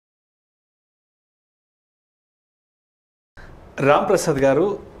రామ్ ప్రసాద్ గారు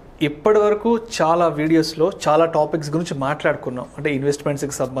ఇప్పటివరకు చాలా వీడియోస్లో చాలా టాపిక్స్ గురించి మాట్లాడుకున్నాం. అంటే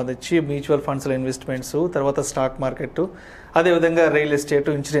ఇన్వెస్ట్మెంట్స్కి సంబంధించి మ్యూచువల్ ఫండ్స్లో ఇన్వెస్ట్మెంట్స్, తర్వాత స్టాక్ మార్కెట్, అదేవిధంగా రియల్ ఎస్టేట్,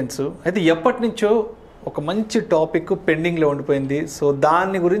 ఇన్సూరెన్స్. అయితే ఎప్పటి నుంచో ఒక మంచి టాపిక్ పెండింగ్లో ఉండిపోయింది. సో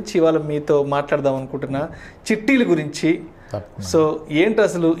దాని గురించి ఇవాళ మీతో మాట్లాడదాం అనుకుంటున్నా, చిట్టీల గురించి. సో ఏంటి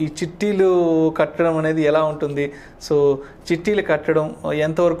అసలు ఈ చిట్టీలు కట్టడం అనేది ఎలా ఉంటుంది? సో చిట్టీలు కట్టడం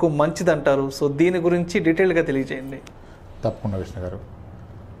ఎంతవరకు మంచిది అంటారు? సో దీని గురించి డీటెయిల్గా తెలియజేయండి. తప్పకుండా విష్ణు గారు.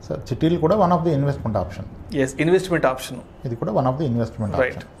 సార్, చిట్టీలు కూడా one of the investment option. Yes, investment option. ఇది కూడా one of the investment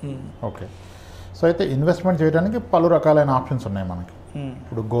option. Okay. So అయితే ఇన్వెస్ట్మెంట్ చేయడానికి పలు రకాలైన ఆప్షన్స్ ఉన్నాయి మనకి.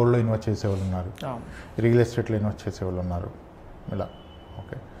 ఇప్పుడు గోల్డ్లో ఇన్వెస్ట్ చేసేవాళ్ళు ఉన్నారు, రియల్ ఎస్టేట్లో ఇన్వెస్ట్ చేసేవాళ్ళు ఉన్నారు, ఇలా.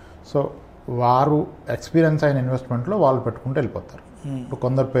 ఓకే. సో వారు ఎక్స్పీరియన్స్ అయిన ఇన్వెస్ట్మెంట్లో వాళ్ళు పెట్టుకుంటూ వెళ్ళిపోతారు. ఇప్పుడు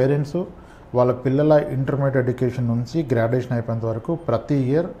కొందరు పేరెంట్స్ వాళ్ళ పిల్లల ఇంటర్మీడియట్ ఎడ్యుకేషన్ నుంచి గ్రాడ్యుయేషన్ అయిపోయేంత వరకు ప్రతి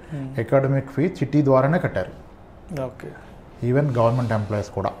ఇయర్ అకాడమిక్ ఫీ చిట్టీ ద్వారానే కట్టారు. ఓకే. ఈవెన్ గవర్నమెంట్ ఎంప్లాయీస్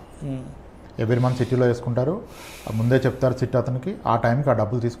కూడా ఎవ్రీ మంత్ చిట్టీలో వేసుకుంటారు. ముందే చెప్తారు చిట్టి అతనికి, ఆ టైంకి ఆ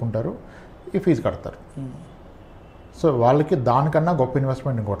డబ్బులు తీసుకుంటారు, ఈ ఫీజు కడతారు. సో వాళ్ళకి దానికన్నా గొప్ప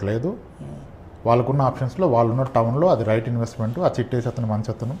ఇన్వెస్ట్మెంట్ ఇంకోటి లేదు. వాళ్ళకున్న ఆప్షన్స్లో వాళ్ళున్న టౌన్లో అది రైట్ ఇన్వెస్ట్మెంట్. ఆ చిట్టేసి అతను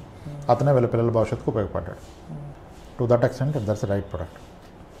మంచి అతనే వీళ్ళ పిల్లల భవిష్యత్తుకు ఉపయోగపడ్డాడు. To that extent that's right product.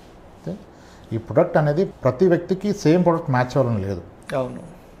 అయితే ఈ ప్రొడక్ట్ అనేది ప్రతి వ్యక్తికి సేమ్ ప్రొడక్ట్ మ్యాచ్ అవ్వాలని లేదు. అవును.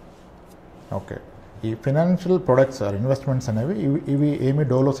 ఓకే. ఈ ఫినాన్షియల్ ప్రొడక్ట్స్ ఆర్ ఇన్వెస్ట్మెంట్స్ అనేవి ఇవి ఏమీ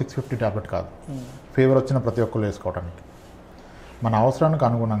డోలో 650 ట్యాబ్లెట్ కాదు, ఫీవర్ వచ్చిన ప్రతి ఒక్కరు వేసుకోవడానికి. మన అవసరానికి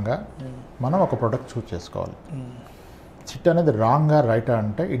అనుగుణంగా మనం ఒక ప్రొడక్ట్ చూస్ చేసుకోవాలి. చిట్ అనేది రాంగా రైటా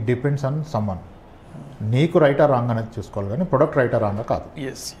అంటే ఇట్ డిపెండ్స్ ఆన్ సమ్వన్. నీకు రైటా రాంగ్ అనేది చూసుకోవాలి, కానీ ప్రొడక్ట్ రైటా రాంగా కాదు.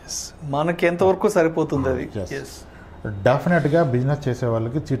 మనకి ఎంతవరకు సరిపోతుంది అది. డెఫినెట్గా బిజినెస్ చేసే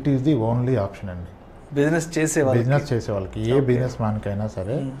వాళ్ళకి chit is the only option అండి. బిజినెస్ చేసే వాళ్ళకి ఏ బిజినెస్ మ్యాన్కైనా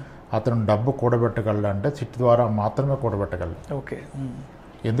సరే అతను డబ్బు కూడబెట్టగలడంటే చిట్ ద్వారా మాత్రమే కూడబెట్టగలడు. ఓకే.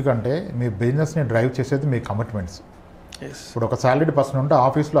 ఎందుకంటే మీ బిజినెస్ని డ్రైవ్ చేసేది మీ కమిట్మెంట్స్. ఇప్పుడు ఒక సాలరీడ్ పర్సన్ ఉంటే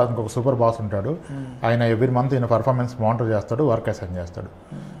ఆఫీస్లో అతనికి ఒక సూపర్ బాస్ ఉంటాడు, ఆయన ఎవ్రీ మంత్ ఈయన పర్ఫార్మెన్స్ మానిటర్ చేస్తాడు, వర్క్ అసైన్ చేస్తాడు.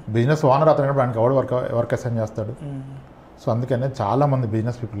 బిజినెస్ ఓనర్ అతను ఆయనకి ఎవడు వర్క్ అసైన్ చేస్తాడు. సో అందుకనే చాలామంది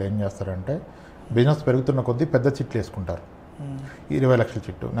బిజినెస్ పీపుల్ ఏం చేస్తారంటే బిజినెస్ పెరుగుతున్న కొద్దీ పెద్ద చిట్లు వేసుకుంటారు. 20 లక్షల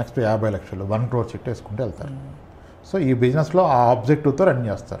చిట్టు, నెక్స్ట్ 50 లక్షలు, 1 crore చిట్టు వేసుకుంటూ వెళ్తారు. సో ఈ బిజినెస్లో ఆ ఆబ్జెక్టివ్తో రన్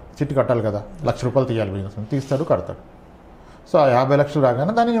చేస్తారు. చిట్టు కట్టాలి కదా, ₹1,00,000 తీయాలి బిజినెస్, తీస్తాడు, కడతాడు. సో ఆ 50 లక్షలు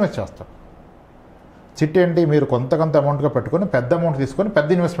రాగానే దాన్ని ఇన్వెస్ట్ చేస్తాడు. చిట్ ఏంటి, మీరు కొంత అమౌంట్గా పెట్టుకొని పెద్ద అమౌంట్ తీసుకొని పెద్ద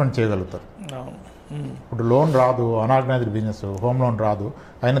ఇన్వెస్ట్మెంట్ చేయగలుగుతారు. ఇప్పుడు లోన్ రాదు, అనార్గనైజ్డ్ బిజినెస్, హోమ్ లోన్ రాదు,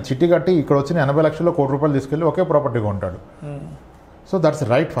 ఆయన చిట్టి కట్టి ఇక్కడ వచ్చిన 80 లక్షల్లో ₹1,00,000 తీసుకెళ్ళి ఒకే ప్రాపర్టీ కొంటాడు. So that's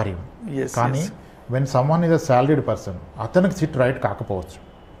right for him. కానీ when someone is a salaried person, అతనికి చిట్ రైట్ కాకపోవచ్చు.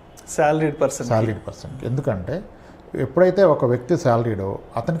 సాలరీడ్ పర్సన్ ఎందుకంటే ఎప్పుడైతే ఒక వ్యక్తి సాలరీడో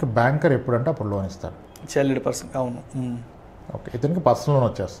అతనికి బ్యాంకర్ ఎప్పుడంటే అప్పుడు లోన్ ఇస్తాడు. Salaried person. అవును. ఓకే. ఇతనికి పర్సనల్ లోన్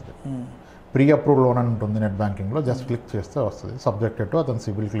వచ్చేస్తుంది. ప్రీ అప్రూవ్ లోన్ అని ఉంటుంది నెట్ బ్యాంకింగ్లో, జస్ట్ క్లిక్ చేస్తే వస్తుంది. సబ్జెక్టెడ్ టు అతని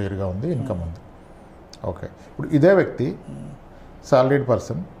సిబిల్ క్లియర్గా ఉంది, ఇన్కమ్ ఉంది. ఓకే. ఇప్పుడు ఇదే వ్యక్తి salaried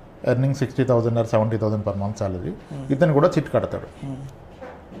person earning 60,000 or 70,000 per month salary, ఇతను కూడా చిట్ కడతాడు.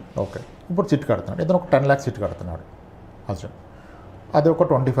 ఓకే. ఇప్పుడు చిట్ కడుతున్నాడు, ఇతను ఒక 10 lakhs చిట్ కడుతున్నాడు అసలు. అది ఒక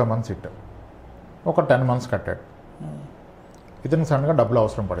 25 months చిట్, ఒక 10 months కట్టాడు. ఇతనికి సడన్గా డబ్బులు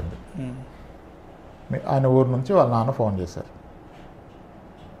అవసరం పడింది. ఆయన ఊరు నుంచి వాళ్ళ నాన్న ఫోన్ చేశారు,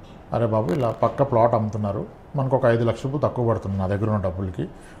 అరే బాబు ఇలా పక్క ప్లాట్ అమ్ముతున్నారు, మనకు ఒక 5 లక్షల రూపాయలు తక్కువ పడుతుంది నా దగ్గర ఉన్న డబ్బులకి,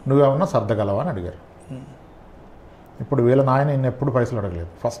 నువ్వేమన్నా సర్దగలవా అని అడిగారు. ఇప్పుడు వీళ్ళ నాయన ఈయన ఎప్పుడు పైసలు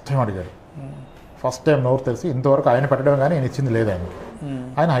అడగలేదు, ఫస్ట్ టైం అడిగారు. ఫస్ట్ టైం నోరు తెలిసి ఇంతవరకు ఆయన పెట్టడం కానీ ఆయన ఇచ్చింది లేదు ఆయనకి.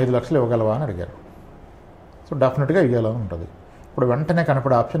 ఆయన 5 లక్షలు ఇవ్వగలవా అని అడిగారు. సో డెఫినెట్గా ఇవ్వాలని ఉంటుంది. ఇప్పుడు వెంటనే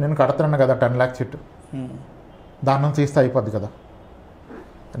కనపడే ఆప్షన్, నేను కడుతున్నాను కదా 10 lakhs చిట్టు, దాని నుంచి తీస్తే అయిపోద్ది కదా.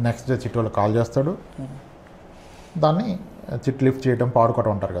 నెక్స్ట్ డే చిట్టు వాళ్ళు కాల్ చేస్తాడు, దాన్ని చిట్ లిఫ్ట్ చేయడం,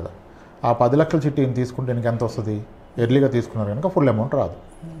 పాడుకోవడం అంటారు కదా. ఆ 10 లక్షల చిట్టు ఈయన తీసుకుంటే ఈయనకి ఎంత వస్తుంది? ఎర్లీగా తీసుకున్నారు కనుక ఫుల్ అమౌంట్ రాదు.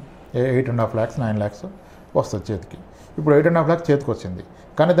 8.5 lakhs 9 lakhs వస్తుంది చేతికి. ఇప్పుడు 8.5 lakhs చేతికి వచ్చింది,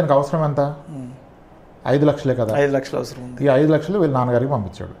 కానీ దానికి అవసరం ఎంత? 5 లక్షలే కదా. 5 లక్షలు అవసరం. ఈ 5 లక్షలు వీళ్ళ నాన్నగారికి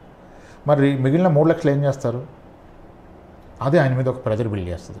పంపించాడు. మరి మిగిలిన 3 లక్షలు ఏం చేస్తారు? అది ఆయన మీద ఒక ప్రెజర్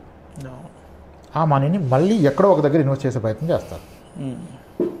బిల్డ్ చేస్తుంది. ఆ మనీని మళ్ళీ ఎక్కడో ఒక దగ్గర ఇన్వెస్ట్ చేసే ప్రయత్నం చేస్తారు.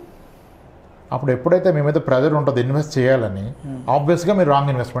 అప్పుడు ఎప్పుడైతే మీ మీద ప్రెజర్ ఉంటుంది ఇన్వెస్ట్ చేయాలని, ఆబ్వియస్గా మీరు రాంగ్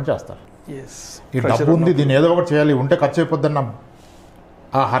ఇన్వెస్ట్మెంట్ చేస్తారు. ఈ డబ్బు ఉంది, దీన్ని ఏదో ఒకటి చేయాలి, ఉంటే ఖర్చు అయిపోద్దన్న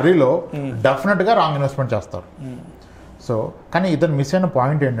ఆ హర్రీలో డెఫినెట్గా రాంగ్ ఇన్వెస్ట్మెంట్ చేస్తారు. సో కానీ ఇతను మిస్ అయిన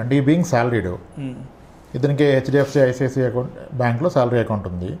పాయింట్ ఏంటంటే, ఈ బీయింగ్ సాలరీడ్, ఇతనికి HDFC ICICI అకౌంట్ బ్యాంక్లో సాలరీ అకౌంట్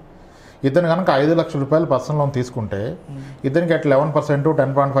ఉంది. ఇతను కనుక 5 లక్షల రూపాయలు పర్సనల్ లోన్ తీసుకుంటే ఇతనికి అట్ 11%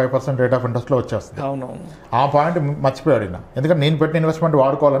 10.5% రేట్ ఆఫ్ ఇంట్రెస్ట్లో వచ్చేస్తుంది. ఆ పాయింట్ మర్చిపోయాడు ఈయన, ఎందుకంటే నేను పెట్టిన ఇన్వెస్ట్మెంట్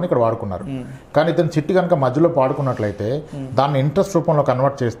వాడుకోవాలని ఇక్కడ వాడుకున్నారు. కానీ ఇతను చిట్టి కనుక మధ్యలో పాడుకున్నట్లయితే దాన్ని ఇంట్రెస్ట్ రూపంలో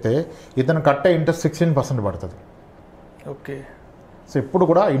కన్వర్ట్ చేస్తే ఇతను కట్టే ఇంట్రెస్ట్ 16% పడుతుంది. ఓకే. సో ఇప్పుడు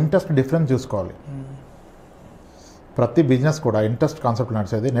కూడా ఇంట్రెస్ట్ డిఫరెన్స్ చూసుకోవాలి. ప్రతి బిజినెస్ కూడా ఇంట్రెస్ట్ కాన్సెప్ట్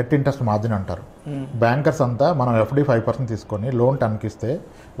నడిచేది నెట్ ఇంట్రెస్ట్ మార్జిన్ అంటారు. బ్యాంకర్స్ అంతా మనం ఎఫ్డి 5% తీసుకొని లోన్ 10కి ఇస్తే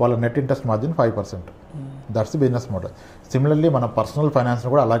వాళ్ళ net interest margin 5%. That's business model. Similarly మన పర్సనల్ ఫైనాన్స్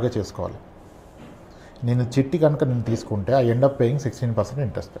కూడా అలాగే చేసుకోవాలి. నేను చిట్టి కనుక నేను తీసుకుంటే I end up paying 16%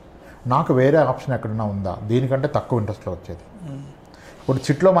 interest. నాకు వేరే ఆప్షన్ ఎక్కడైనా ఉందా దీనికంటే తక్కువ ఇంట్రెస్ట్లో వచ్చేది? ఇప్పుడు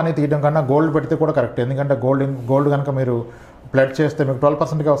చిట్లో మనీ తీయడం కన్నా గోల్డ్ పెడితే కూడా కరెక్ట్, ఎందుకంటే గోల్డ్ కనుక మీరు ప్లెడ్ చేస్తే మీకు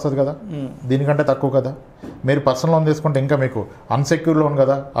 12%గా వస్తుంది కదా, దీనికంటే తక్కువ కదా. మీరు పర్సనల్ లోన్ తీసుకుంటే ఇంకా మీకు అన్సెక్యూర్ లోన్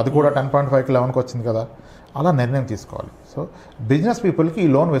కదా, అది కూడా 10.5కి 11కి వచ్చింది కదా. అలా నిర్ణయం తీసుకోవాలి. సో బిజినెస్ పీపుల్కి ఈ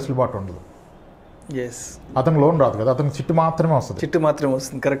లోన్ వెసులుబాటు ఉండదు. అతనికి లోన్ రాదు కదా, అతనికి చిట్టు మాత్రమే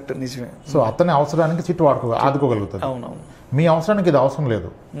వస్తుంది. కరెక్ట్, నిజమే. సో అతని అవసరానికి చిట్టు ఆదుకోగలుగుతుంది. మీ అవసరానికి ఇది అవసరం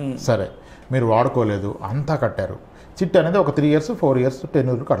లేదు, సరే మీరు వాడుకోలేదు అంతా కట్టారు. చిట్ అనేది ఒక 3 years 4 years 10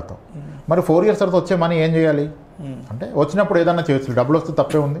 years కడతాం. మరి 4 years తర్వాత వచ్చే మనీ ఏం చేయాలి అంటే వచ్చినప్పుడు ఏదన్నా చేయొచ్చు, డబ్బులు వస్తే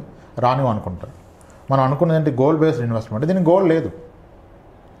తప్పే ఉంది రానివ్వు అనుకుంటారు. మనం అనుకున్నది ఏంటి, గోల్ బేస్డ్ ఇన్వెస్ట్మెంట్. దీనికి గోల్ లేదు.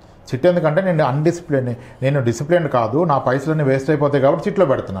 చిట్ ఎందుకంటే నేను డిసిప్లిన్ కాదు, నా పైసలన్నీ వేస్ట్ అయిపోతాయి కాబట్టి చిట్లో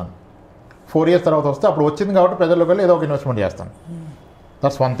పెడుతున్నాను. 4 years తర్వాత వస్తే అప్పుడు వచ్చింది కాబట్టి ప్రజల్లోకి వెళ్ళి ఏదో ఒక ఇన్వెస్ట్మెంట్ చేస్తాను.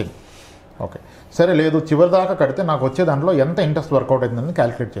 That's one thing. ఓకే, సరే లేదు చివరి దాకా కడితే నాకు వచ్చే దాంట్లో ఎంత ఇంట్రెస్ట్ వర్కౌట్ అయిందని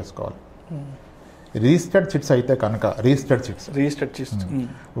క్యాలిక్యులేట్ చేసుకోవాలి. రిజిస్టర్డ్ చిట్స్ అయితే కనుక రిజిస్టర్డ్ చిట్స్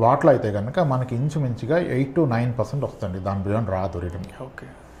వాటిలో అయితే కనుక మనకి ఇంచుమించుగా 8 to 9% వస్తుంది. దాని బియాండ్ రాదు రిటర్న్.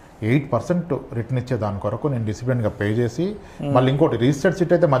 8% రిటర్న్ ఇచ్చే దాని కొరకు నేను డిసిప్లిన్గా పే చేసి మళ్ళీ ఇంకోటి రిజిస్టర్డ్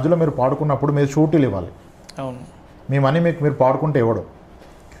చిట్ అయితే మధ్యలో మీరు పాడుకున్నప్పుడు మీరు షూటీలు ఇవ్వాలి. మీ మనీ మీరు పాడుకుంటే ఇవ్వడు.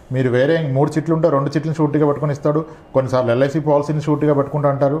 మీరు వేరే 3 చిట్లు ఉంటే 2 చిట్లను షూటీగా పెట్టుకుని ఇస్తాడు. కొన్నిసార్లు ఎల్ఐసి పాలసీని షూటీగా పెట్టుకుంటూ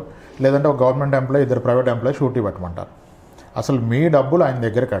అంటారు, లేదంటే ఒక government employee 2 private employee sooty పెట్టమంటారు. అసలు మీ డబ్బులు ఆయన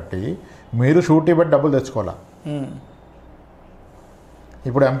దగ్గర కట్టి మీరు షూటీ పెట్టి డబ్బులు తెచ్చుకోవాలా.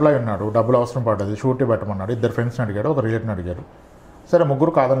 ఇప్పుడు ఎంప్లాయీ ఉన్నాడు, డబ్బులు అవసరం పడ్డది, షూటీ పెట్టమన్నాడు. 2 ఫ్రెండ్స్ని అడిగాడు, ఒక రిలేటివ్ని అడిగాడు. సరే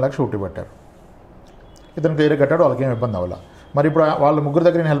 3 కాదనిలాగా షూటీ పెట్టారు. ఇతను క్లియర్ కట్టాడు, వాళ్ళకి ఏం ఇబ్బంది అవ్వాలా. మరి ఇప్పుడు వాళ్ళ 3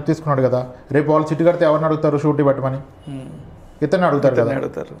 దగ్గర నేను హెల్ప్ తీసుకున్నాడు కదా, రేపు వాళ్ళు చిట్టి కడితే ఎవరిని అడుగుతారు షూటీ పెట్టమని? ఇతన్ని అడుగుతారు కదా.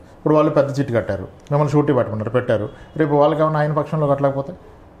 ఇప్పుడు వాళ్ళు పెద్ద చిట్టి కట్టారు, మిమ్మల్ని షూటీ పెట్టమన్నారు, పెట్టారు. రేపు వాళ్ళకి ఏమన్నా ఆయన పక్షంలో కట్టలేకపోతే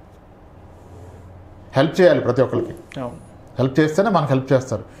హెల్ప్ చేయాలి. ప్రతి ఒక్కరికి హెల్ప్ చేస్తేనే మనకు హెల్ప్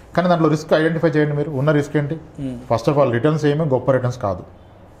చేస్తారు. కానీ దాంట్లో రిస్క్ ఐడెంటిఫై చేయండి. మీరు ఉన్న రిస్క్ ఏంటి? ఫస్ట్ ఆఫ్ ఆల్ రిటర్న్స్ ఏమీ గొప్ప రిటర్న్స్ కాదు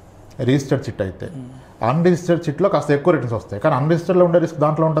రిజిస్టర్డ్ చిట్ అయితే. అన్రిజిస్టర్డ్ చిట్లో కాస్త ఎక్కువ రిటర్న్స్ వస్తాయి, కానీ అన్రిజిస్టర్డ్లో ఉండే రిస్క్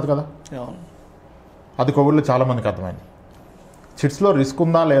దాంట్లో ఉంటుంది కదా. అది కోవిడ్లో చాలామందికి అర్థమైంది. చిట్స్లో రిస్క్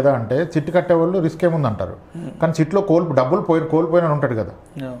ఉందా లేదా అంటే చిట్టు కట్టే వాళ్ళు రిస్క్ ఏముందంటారు, కానీ చిట్లో డబ్బులు కోల్పోయిన ఉంటాడు కదా,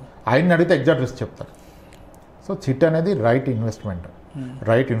 ఆయన్ని అడిగితే ఎగ్జాక్ట్ రిస్క్ చెప్తారు. సో చిట్ అనేది right investment,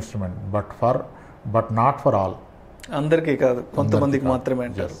 right instrument, but not for all. అందరికీ కాదు, కొంతమందికి మాత్రమే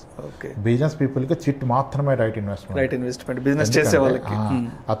అంటారు. బిజినెస్ పీపుల్కి చిట్ మాత్రమే రైట్ ఇన్వెస్ట్మెంట్. బిజినెస్ చేసే వాళ్ళకి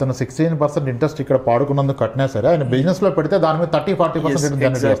అతను 16% ఇంట్రెస్ట్ ఇక్కడ పాడుకున్నందుకు కట్టినా సరే ఆయన బిజినెస్ లో పెడితే దాని మీద 30-40%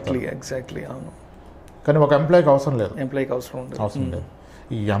 జనరేట్ చేస్తారు. కానీ ఒక ఎంప్లాయీకి అవసరం లేదు. అవసరం లేదు.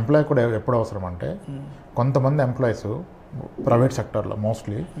 ఈ ఎంప్లాయీ కూడా ఎప్పుడు అవసరం అంటే కొంతమంది ఎంప్లాయీస్ ప్రైవేట్ సెక్టర్లో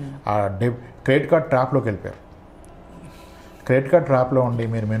మోస్ట్లీ ఆ క్రెడిట్ కార్డ్ ట్రాప్లోకి వెళ్ళిపోయారు. క్రెడిట్ కార్డ్ ట్రాప్లో ఉండి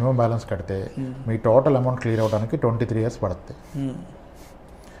మీరు మినిమం బ్యాలెన్స్ కడితే మీ టోటల్ అమౌంట్ క్లియర్ అవ్వడానికి 23 years పడుతుంది.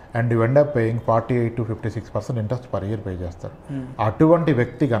 And you end up paying 48 to 56% interest per year pay చేస్తారు. అటువంటి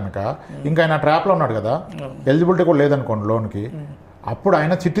వ్యక్తి కనుక ఇంకా ఆయన ట్రాప్లో ఉన్నాడు కదా, ఎలిజిబిలిటీ కూడా లేదనుకోండి లోన్కి, అప్పుడు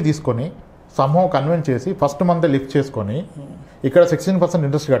ఆయన చిట్టి తీసుకొని సమ్హౌ కన్విన్స్ చేసి ఫస్ట్ మంత్ లిఫ్ట్ చేసుకొని ఇక్కడ 16%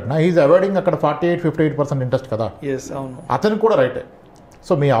 ఇంట్రెస్ట్ కట్టినా ఈజ్ అవాయిడింగ్ అక్కడ 48-58% ఇంట్రెస్ట్ కదా, అతనికి కూడా రైటే.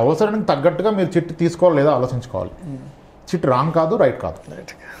 సో మీ అవసరానికి తగ్గట్టుగా మీరు చిట్టి తీసుకోవాలి లేదా ఆలోచించుకోవాలి. చిట్ రాంగ్ కాదు, రైట్ కాదు.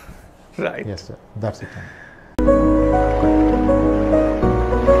 Right. Yes, sir. That's it.